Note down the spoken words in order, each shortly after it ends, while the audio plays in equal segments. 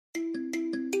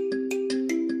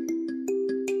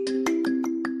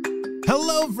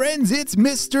Hello friends, it's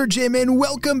Mr. Jim and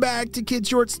welcome back to Kid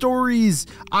Short Stories.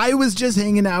 I was just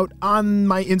hanging out on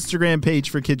my Instagram page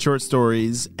for Kid Short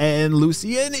Stories and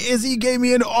Lucy and Izzy gave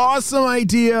me an awesome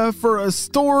idea for a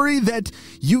story that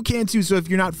you can too. So if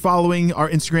you're not following our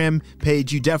Instagram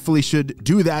page, you definitely should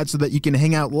do that so that you can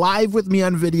hang out live with me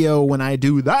on video when I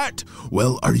do that.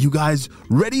 Well, are you guys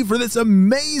ready for this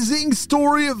amazing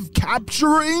story of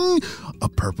capturing a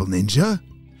purple ninja?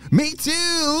 Me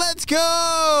too! Let's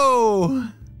go!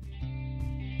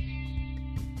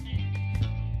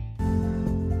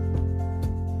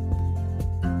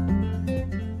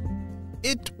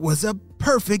 It was a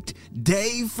perfect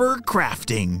day for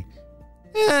crafting.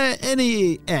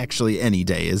 Any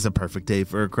day is a perfect day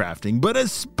for crafting, but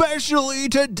especially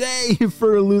today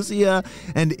for Lucia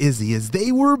and Izzy as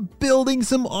they were building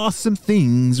some awesome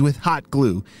things with hot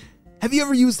glue. Have you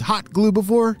ever used hot glue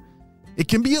before? It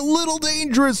can be a little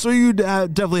dangerous, so you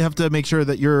definitely have to make sure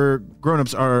that your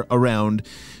grown-ups are around.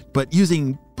 But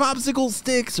using popsicle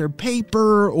sticks or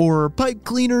paper or pipe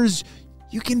cleaners,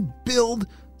 you can build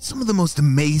some of the most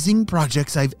amazing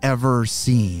projects I've ever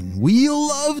seen. We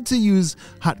love to use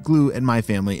hot glue in my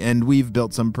family, and we've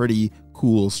built some pretty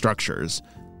cool structures.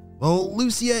 Well,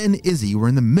 Lucia and Izzy were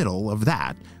in the middle of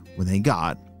that when they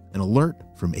got an alert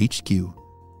from HQ.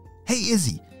 Hey,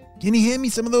 Izzy, can you hand me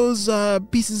some of those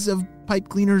pieces of pipe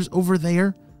cleaners over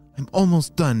there? I'm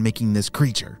almost done making this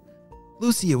creature.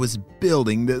 Lucia was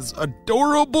building this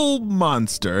adorable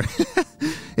monster.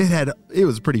 It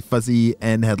was pretty fuzzy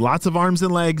and had lots of arms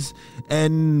and legs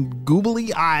and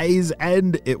googly eyes,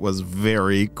 and it was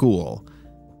very cool.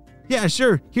 Yeah,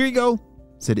 sure. Here you go,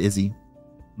 said Izzy.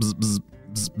 Bzz, bzz,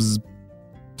 bzz, bzz.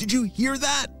 Did you hear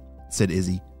that? Said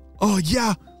Izzy. Oh,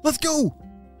 yeah. Let's go.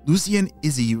 Lucia and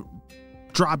Izzy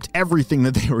dropped everything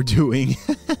that they were doing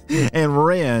and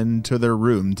ran to their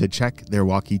room to check their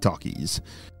walkie-talkies.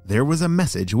 There was a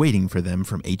message waiting for them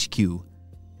from HQ.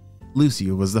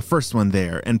 Lucia was the first one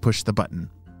there and pushed the button.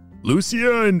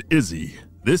 Lucia and Izzy,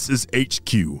 this is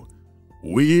HQ.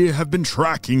 We have been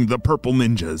tracking the purple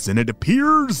ninjas, and it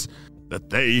appears that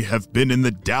they have been in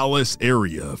the Dallas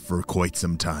area for quite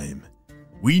some time.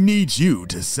 We need you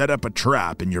to set up a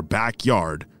trap in your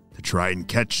backyard to try and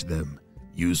catch them.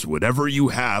 Use whatever you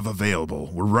have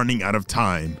available. We're running out of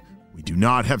time. We do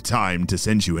not have time to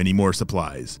send you any more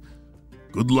supplies.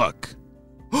 Good luck.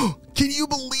 Oh, can you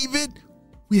believe it?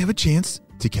 We have a chance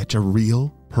to catch a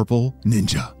real purple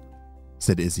ninja,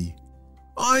 said Izzy.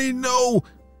 I know,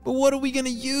 but what are we going to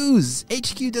use?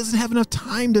 HQ doesn't have enough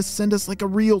time to send us like a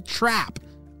real trap.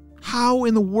 How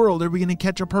in the world are we going to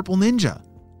catch a purple ninja?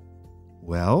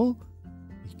 Well,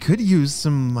 we could use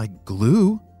some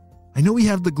glue. I know we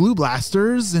have the glue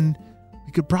blasters, and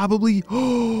we could probably...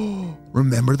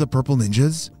 remember the purple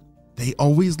ninjas? They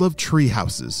always love tree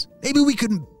houses. Maybe we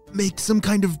could make some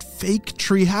kind of fake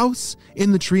tree house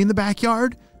in the tree in the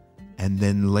backyard, and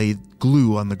then lay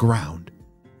glue on the ground.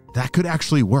 That could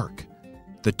actually work.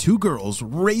 The two girls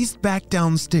raced back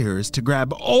downstairs to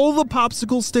grab all the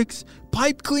popsicle sticks,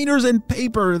 pipe cleaners, and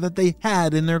paper that they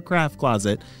had in their craft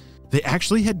closet. They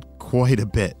actually had quite a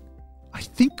bit. I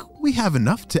think we have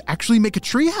enough to actually make a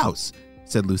treehouse,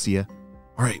 said Lucia.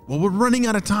 All right, well, we're running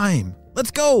out of time.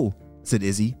 Let's go, said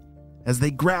Izzy, as they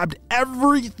grabbed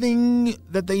everything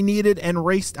that they needed and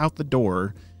raced out the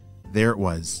door. There it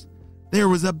was. There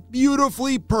was a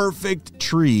beautifully perfect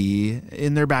tree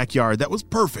in their backyard that was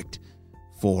perfect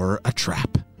for a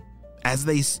trap. As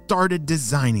they started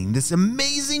designing this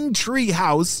amazing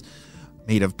treehouse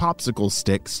made of popsicle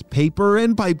sticks, paper,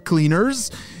 and pipe cleaners,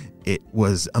 it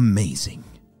was amazing.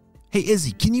 Hey,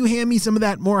 Izzy, can you hand me some of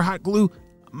that more hot glue?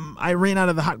 I ran out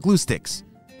of the hot glue sticks.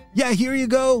 Yeah, here you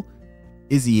go.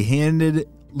 Izzy handed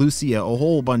Lucia a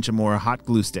whole bunch of more hot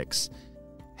glue sticks.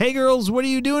 Hey, girls, what are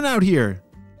you doing out here?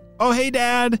 Oh, hey,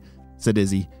 Dad, said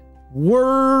Izzy.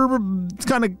 It's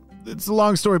a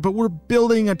long story, but we're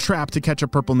building a trap to catch a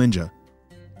purple ninja.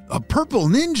 A purple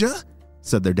ninja?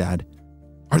 Said their dad.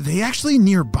 Are they actually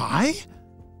nearby?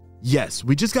 Yes,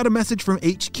 we just got a message from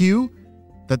HQ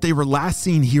that they were last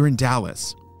seen here in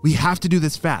Dallas. We have to do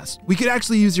this fast. We could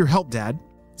actually use your help, Dad,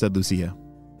 said Lucia.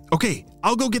 Okay,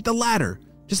 I'll go get the ladder.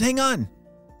 Just hang on.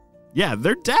 Yeah,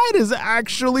 their dad is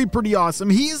actually pretty awesome.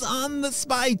 He's on the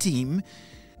spy team.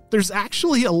 There's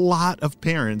actually a lot of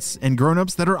parents and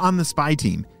grown-ups that are on the spy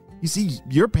team. You see,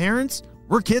 your parents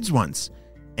were kids once,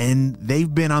 and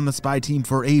they've been on the spy team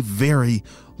for a very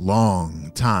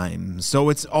long time. So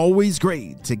it's always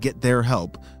great to get their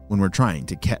help when we're trying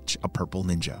to catch a purple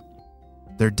ninja.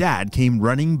 Their dad came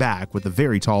running back with a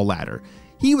very tall ladder.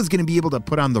 He was going to be able to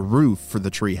put on the roof for the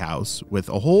treehouse with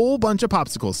a whole bunch of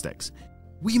popsicle sticks.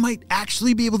 We might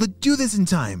actually be able to do this in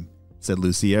time. said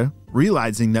Lucia,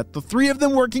 realizing that the three of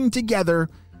them working together,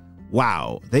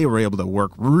 wow, they were able to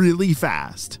work really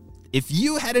fast. If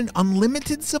you had an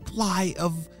unlimited supply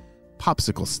of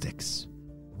popsicle sticks,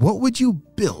 what would you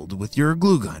build with your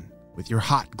glue gun, with your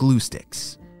hot glue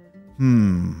sticks?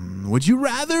 Would you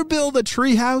rather build a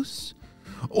treehouse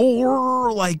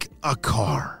or like a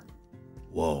car?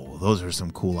 Whoa, those are some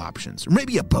cool options. Or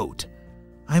maybe a boat.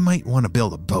 I might want to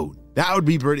build a boat. That would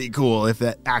be pretty cool if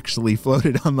that actually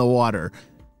floated on the water.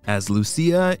 As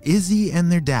Lucia, Izzy,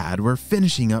 and their dad were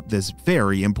finishing up this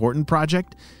very important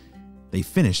project, they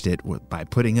finished it by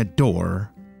putting a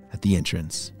door at the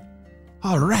entrance.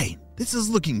 All right, this is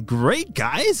looking great,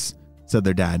 guys, said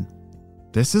their dad.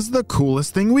 This is the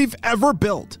coolest thing we've ever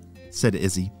built, said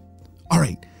Izzy. All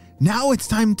right, now it's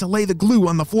time to lay the glue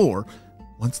on the floor.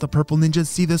 Once the purple ninjas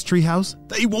see this treehouse,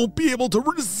 they won't be able to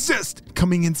resist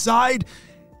coming inside.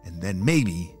 And then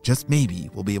maybe, just maybe,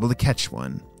 we'll be able to catch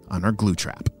one on our glue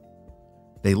trap.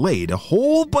 They laid a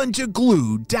whole bunch of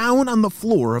glue down on the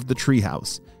floor of the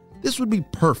treehouse. This would be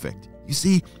perfect. You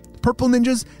see, purple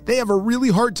ninjas, they have a really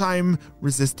hard time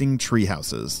resisting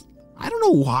treehouses. I don't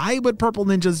know why, but purple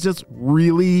ninjas just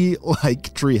really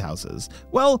like treehouses.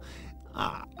 Well,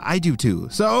 I do too.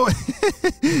 So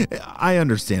I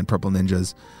understand purple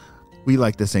ninjas. We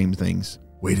like the same things.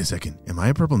 Wait a second. Am I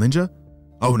a purple ninja?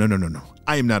 Oh, no.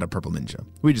 I am not a purple ninja.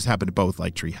 We just happen to both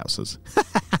like treehouses.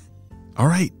 All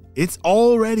right. It's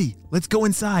all ready. Let's go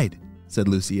inside, said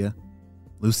Lucia.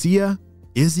 Lucia,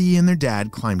 Izzy, and their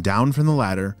dad climbed down from the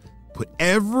ladder, put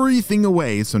everything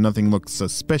away so nothing looked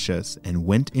suspicious, and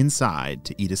went inside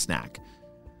to eat a snack.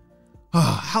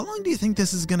 How long do you think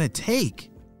this is going to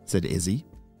take? Said Izzy.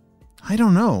 I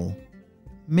don't know.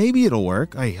 Maybe it'll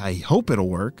work. I hope it'll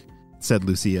work, said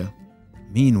Lucia.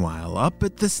 Meanwhile, up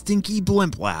at the Stinky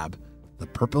Blimp Lab, the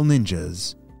purple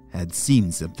ninjas had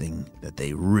seen something that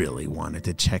they really wanted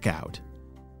to check out.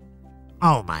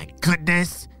 Oh my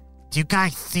goodness! Do you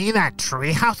guys see that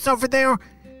treehouse over there?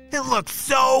 It looks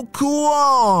so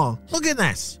cool! Look at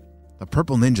this! The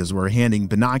purple ninjas were handing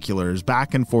binoculars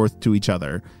back and forth to each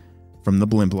other from the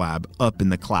Blimp Lab up in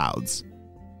the clouds.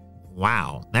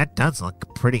 Wow, that does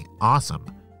look pretty awesome.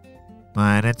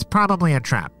 But it's probably a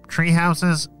trap.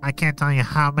 Treehouses, I can't tell you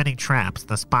how many traps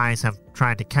the spies have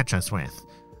tried to catch us with.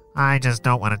 I just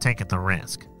don't want to take the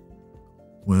risk.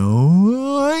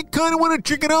 Well, I kind of want to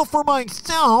check it out for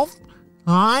myself.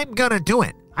 I'm gonna do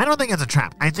it. I don't think it's a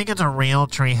trap. I think it's a real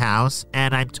treehouse,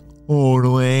 and I'm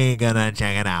totally gonna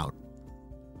check it out.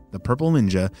 The purple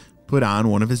ninja put on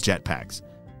one of his jetpacks.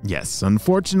 Yes,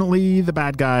 unfortunately, the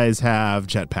bad guys have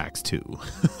jetpacks too.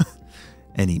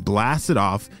 And he blasted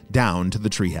off down to the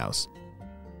treehouse.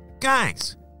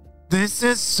 Guys, this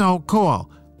is so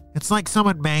cool. It's like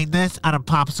someone made this out of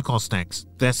popsicle sticks.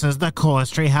 This is the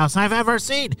coolest treehouse I've ever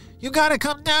seen. You gotta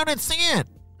come down and see it.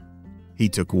 He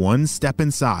took one step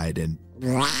inside and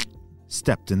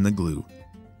stepped in the glue.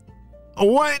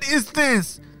 What is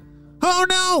this? Oh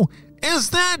no! Is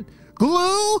that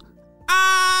glue?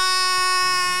 Ah!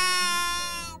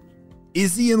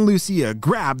 Izzy and Lucia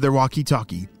grabbed their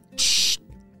walkie-talkie. Shh!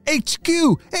 HQ!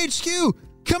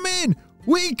 Come in!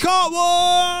 We caught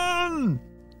one!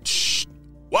 Shh!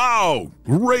 Wow!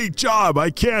 Great job! I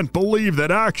can't believe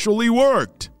that actually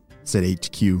worked, said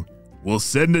HQ. We'll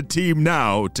send a team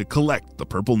now to collect the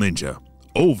purple ninja.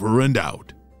 Over and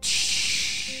out.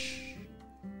 Shh!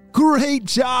 Great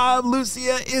job,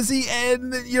 Lucia, Izzy,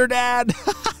 and your dad.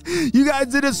 You guys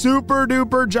did a super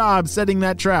duper job setting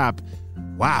that trap.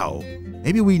 Wow.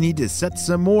 Maybe we need to set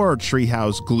some more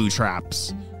treehouse glue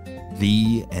traps.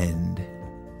 The end.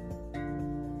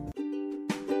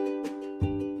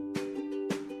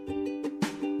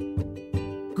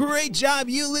 Great job.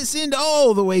 You listened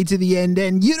all the way to the end,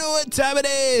 and you know what time it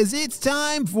is. It's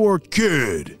time for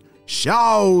Kid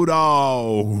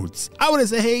Shoutouts. I want to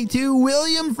say hey to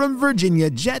William from Virginia,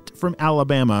 Jet from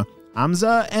Alabama,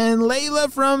 Hamza and Layla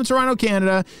from Toronto,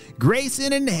 Canada,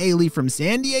 Grayson and Haley from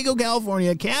San Diego,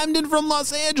 California, Camden from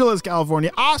Los Angeles, California,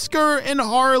 Oscar and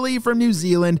Harley from New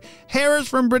Zealand, Harris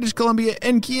from British Columbia,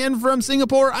 and Kian from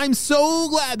Singapore. I'm so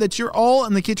glad that you're all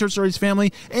in the Kid Short Stories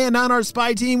family, and on our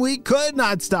spy team, we could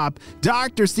not stop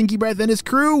Dr. Stinky Breath and his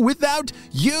crew without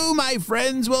you, my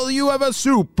friends. Well, you have a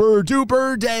super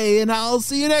duper day, and I'll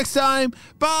see you next time.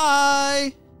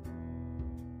 Bye!